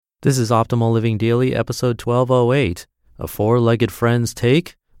This is Optimal Living Daily, episode 1208, A Four-Legged Friend's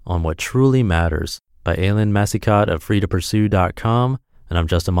Take on What Truly Matters by Aylin Massicat of freetopursue.com. And I'm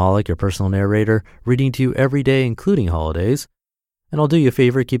Justin Malik, your personal narrator, reading to you every day, including holidays. And I'll do you a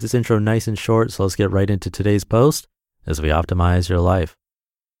favor, keep this intro nice and short, so let's get right into today's post as we optimize your life.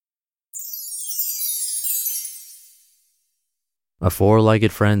 A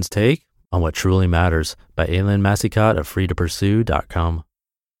Four-Legged Friend's Take on What Truly Matters by Aylin Massicat of freetopursue.com.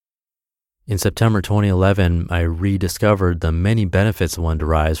 In September 2011, I rediscovered the many benefits one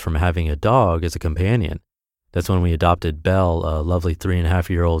derives from having a dog as a companion. That's when we adopted Belle, a lovely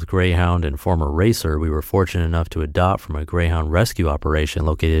 3.5-year-old greyhound and former racer we were fortunate enough to adopt from a greyhound rescue operation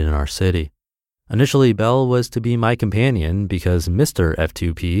located in our city. Initially, Belle was to be my companion because Mr.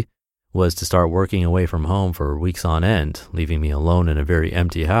 F2P was to start working away from home for weeks on end, leaving me alone in a very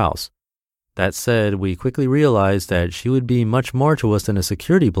empty house. That said, we quickly realized that she would be much more to us than a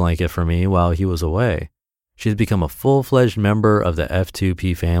security blanket for me while he was away. She's become a full-fledged member of the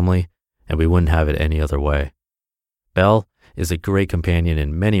F2P family, and we wouldn't have it any other way. Belle is a great companion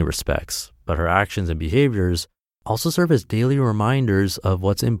in many respects, but her actions and behaviors also serve as daily reminders of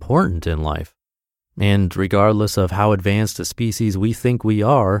what's important in life. And regardless of how advanced a species we think we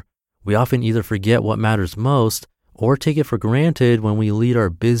are, we often either forget what matters most or take it for granted when we lead our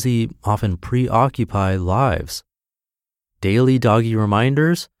busy, often preoccupied lives. Daily doggy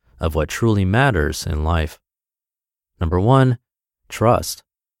reminders of what truly matters in life. Number 1, trust.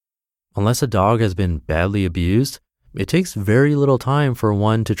 Unless a dog has been badly abused, it takes very little time for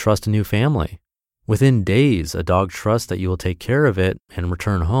one to trust a new family. Within days, a dog trusts that you will take care of it and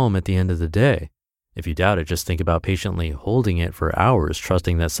return home at the end of the day. If you doubt it, just think about patiently holding it for hours,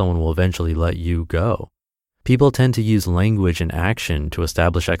 trusting that someone will eventually let you go. People tend to use language and action to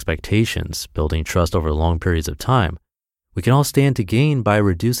establish expectations, building trust over long periods of time. We can all stand to gain by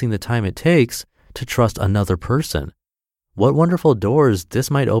reducing the time it takes to trust another person. What wonderful doors this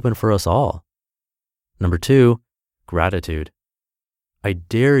might open for us all. Number 2, gratitude. I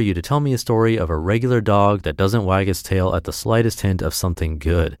dare you to tell me a story of a regular dog that doesn't wag its tail at the slightest hint of something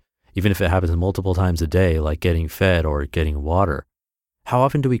good, even if it happens multiple times a day, like getting fed or getting water. How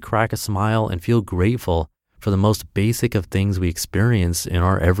often do we crack a smile and feel grateful for the most basic of things we experience in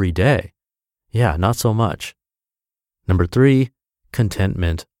our everyday? Yeah, not so much. Number 3,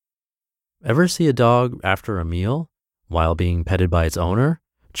 contentment. Ever see a dog after a meal, while being petted by its owner,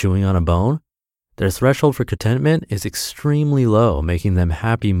 chewing on a bone? Their threshold for contentment is extremely low, making them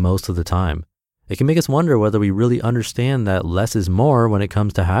happy most of the time. It can make us wonder whether we really understand that less is more when it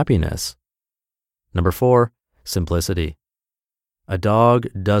comes to happiness. Number 4, simplicity. A dog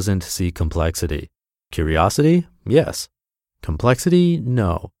doesn't see complexity. Curiosity? Yes. Complexity?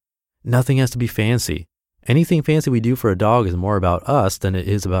 No. Nothing has to be fancy. Anything fancy we do for a dog is more about us than it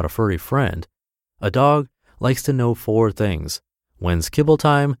is about a furry friend. A dog likes to know 4 things. When's kibble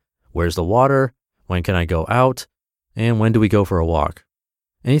time? Where's the water? When can I go out? And when do we go for a walk?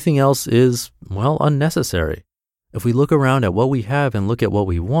 Anything else is, well, unnecessary. If we look around at what we have and look at what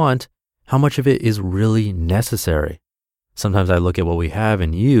we want, how much of it is really necessary? Sometimes I look at what we have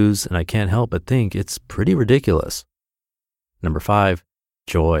and use, and I can't help but think it's pretty ridiculous. Number 5,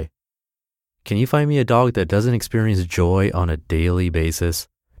 joy. Can you find me a dog that doesn't experience joy on a daily basis?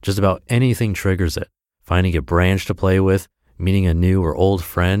 Just about anything triggers it. Finding a branch to play with, meeting a new or old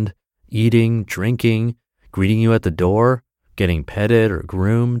friend, eating, drinking, greeting you at the door, getting petted or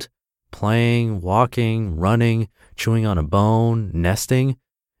groomed, playing, walking, running, chewing on a bone, nesting.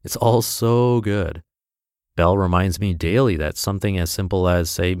 It's all so good. Belle reminds me daily that something as simple as,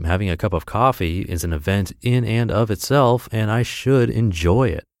 say, having a cup of coffee is an event in and of itself, and I should enjoy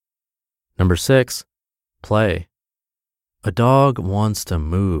it. Number 6, play. A dog wants to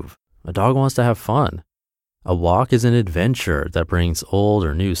move. A dog wants to have fun. A walk is an adventure that brings old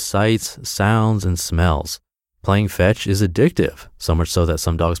or new sights, sounds, and smells. Playing fetch is addictive, so much so that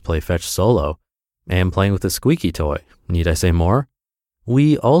some dogs play fetch solo. And playing with a squeaky toy. Need I say more?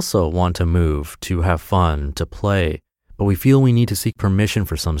 We also want to move, to have fun, to play, but we feel we need to seek permission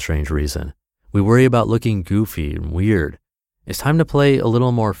for some strange reason. We worry about looking goofy and weird. It's time to play a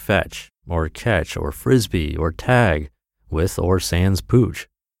little more fetch, or catch, or frisbee, or tag, with or sans pooch.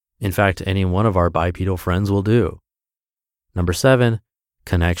 In fact, any one of our bipedal friends will do. Number 7,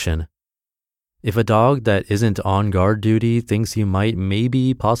 connection. If a dog that isn't on guard duty thinks you might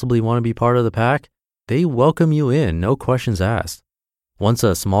possibly want to be part of the pack, they welcome you in, no questions asked. Once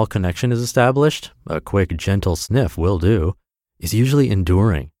a small connection is established, a quick, gentle sniff will do. It's usually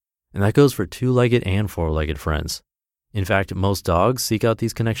enduring, and that goes for 2-legged and 4-legged friends. In fact, most dogs seek out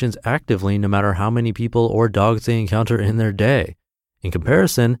these connections actively no matter how many people or dogs they encounter in their day. In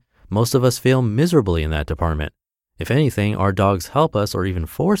comparison, most of us fail miserably in that department. If anything, our dogs help us or even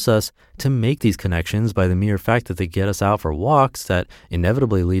force us to make these connections by the mere fact that they get us out for walks that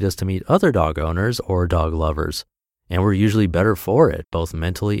inevitably lead us to meet other dog owners or dog lovers. And we're usually better for it, both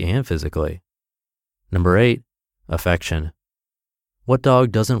mentally and physically. Number 8, affection. What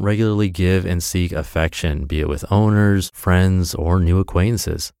dog doesn't regularly give and seek affection, be it with owners, friends, or new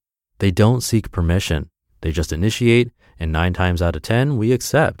acquaintances? They don't seek permission. They just initiate, and 9 times out of 10, we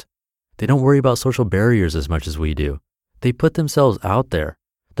accept. They don't worry about social barriers as much as we do. They put themselves out there.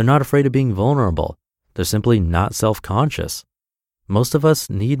 They're not afraid of being vulnerable. They're simply not self-conscious. Most of us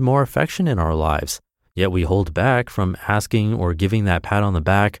need more affection in our lives, yet we hold back from asking or giving that pat on the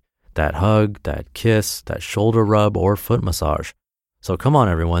back, that hug, that kiss, that shoulder rub, or foot massage. So come on,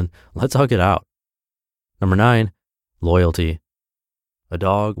 everyone, let's hug it out. Number 9, loyalty. A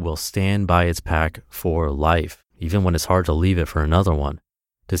dog will stand by its pack for life, even when it's hard to leave it for another one.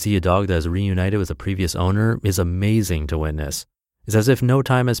 To see a dog that is reunited with a previous owner is amazing to witness. It's as if no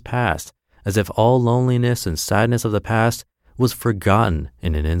time has passed, as if all loneliness and sadness of the past was forgotten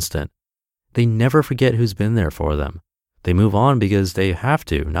in an instant. They never forget who's been there for them. They move on because they have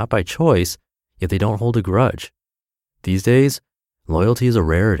to, not by choice, yet they don't hold a grudge. These days, loyalty is a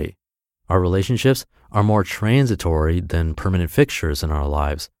rarity. Our relationships are more transitory than permanent fixtures in our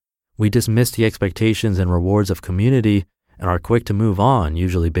lives. We dismiss the expectations and rewards of community and are quick to move on,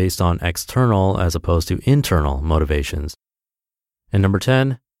 usually based on external as opposed to internal motivations. And number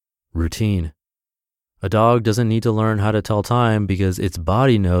 10, routine. A dog doesn't need to learn how to tell time because its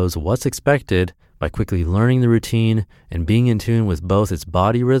body knows what's expected by quickly learning the routine and being in tune with both its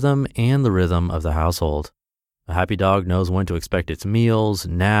body rhythm and the rhythm of the household. A happy dog knows when to expect its meals,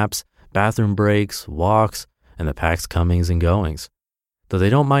 naps, bathroom breaks, walks, and the pack's comings and goings. Though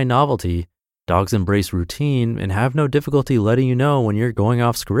they don't mind novelty, dogs embrace routine and have no difficulty letting you know when you're going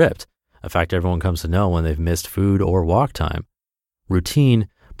off script, a fact everyone comes to know when they've missed food or walk time. Routine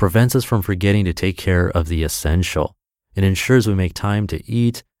prevents us from forgetting to take care of the essential. It ensures we make time to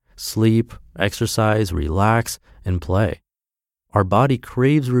eat, sleep, exercise, relax, and play. Our body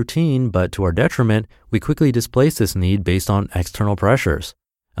craves routine, but to our detriment, we quickly displace this need based on external pressures.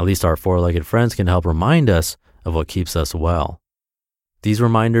 At least our four-legged friends can help remind us of what keeps us well. These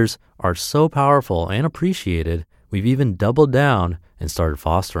reminders are so powerful and appreciated, we've even doubled down and started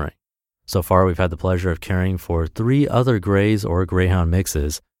fostering. So far, we've had the pleasure of caring for 3 other Greys or Greyhound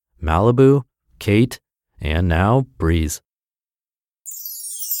mixes, Malibu, Kate, and now Breeze.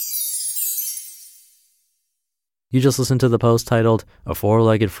 You just listened to the post titled, A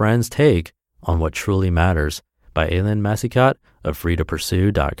Four-Legged Friend's Take on What Truly Matters by Aylin Massicat of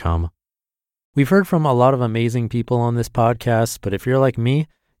freetopursue.com. We've heard from a lot of amazing people on this podcast, but if you're like me,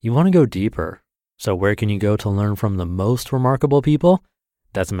 you want to go deeper. So where can you go to learn from the most remarkable people?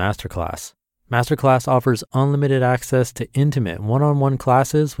 That's Masterclass. Masterclass offers unlimited access to intimate one-on-one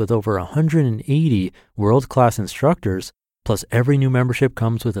classes with over 180 world-class instructors, plus every new membership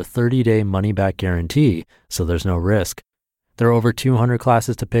comes with a 30-day money-back guarantee, so there's no risk. There are over 200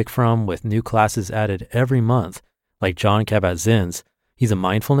 classes to pick from, with new classes added every month, like Jon Kabat-Zinn's. He's a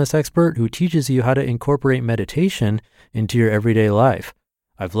mindfulness expert who teaches you how to incorporate meditation into your everyday life.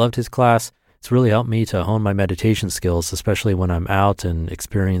 I've loved his class. It's really helped me to hone my meditation skills, especially when I'm out and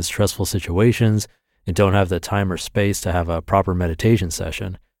experience stressful situations and don't have the time or space to have a proper meditation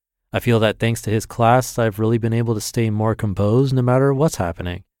session. I feel that thanks to his class, I've really been able to stay more composed no matter what's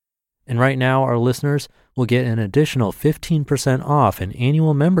happening. And right now, our listeners will get an additional 15% off an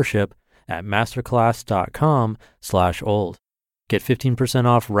annual membership at masterclass.com/old. Get 15%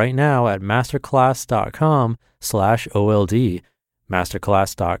 off right now at masterclass.com/OLD,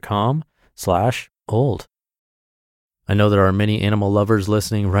 masterclass.com/old. I know there are many animal lovers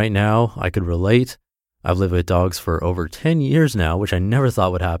listening right now. I could relate. I've lived with dogs for over 10 years now, which I never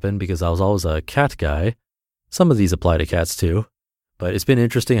thought would happen because I was always a cat guy. Some of these apply to cats too. But it's been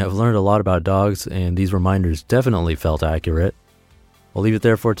interesting. I've learned a lot about dogs, and these reminders definitely felt accurate. I'll leave it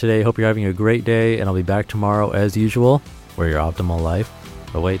there for today. Hope you're having a great day, and I'll be back tomorrow as usual, where your optimal life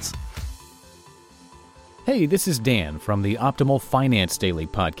awaits. Hey, this is Dan from the Optimal Finance Daily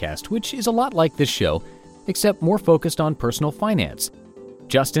podcast, which is a lot like this show, except more focused on personal finance.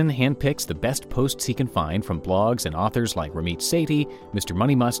 Justin handpicks the best posts he can find from blogs and authors like Ramit Sethi, Mr.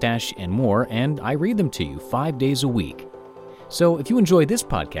 Money Mustache, and more, and I read them to you 5 days a week. So if you enjoy this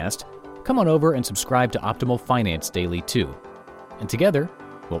podcast, come on over and subscribe to Optimal Finance Daily too. And together,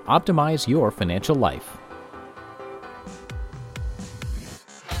 we'll optimize your financial life.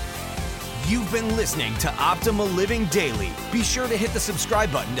 You've been listening to Optimal Living Daily. Be sure to hit the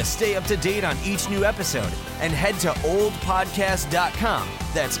subscribe button to stay up to date on each new episode and head to oldpodcast.com.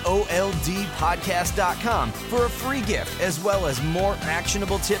 That's OLDpodcast.com for a free gift as well as more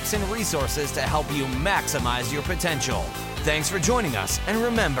actionable tips and resources to help you maximize your potential. Thanks for joining us, and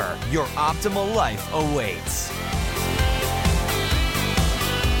remember, your optimal life awaits.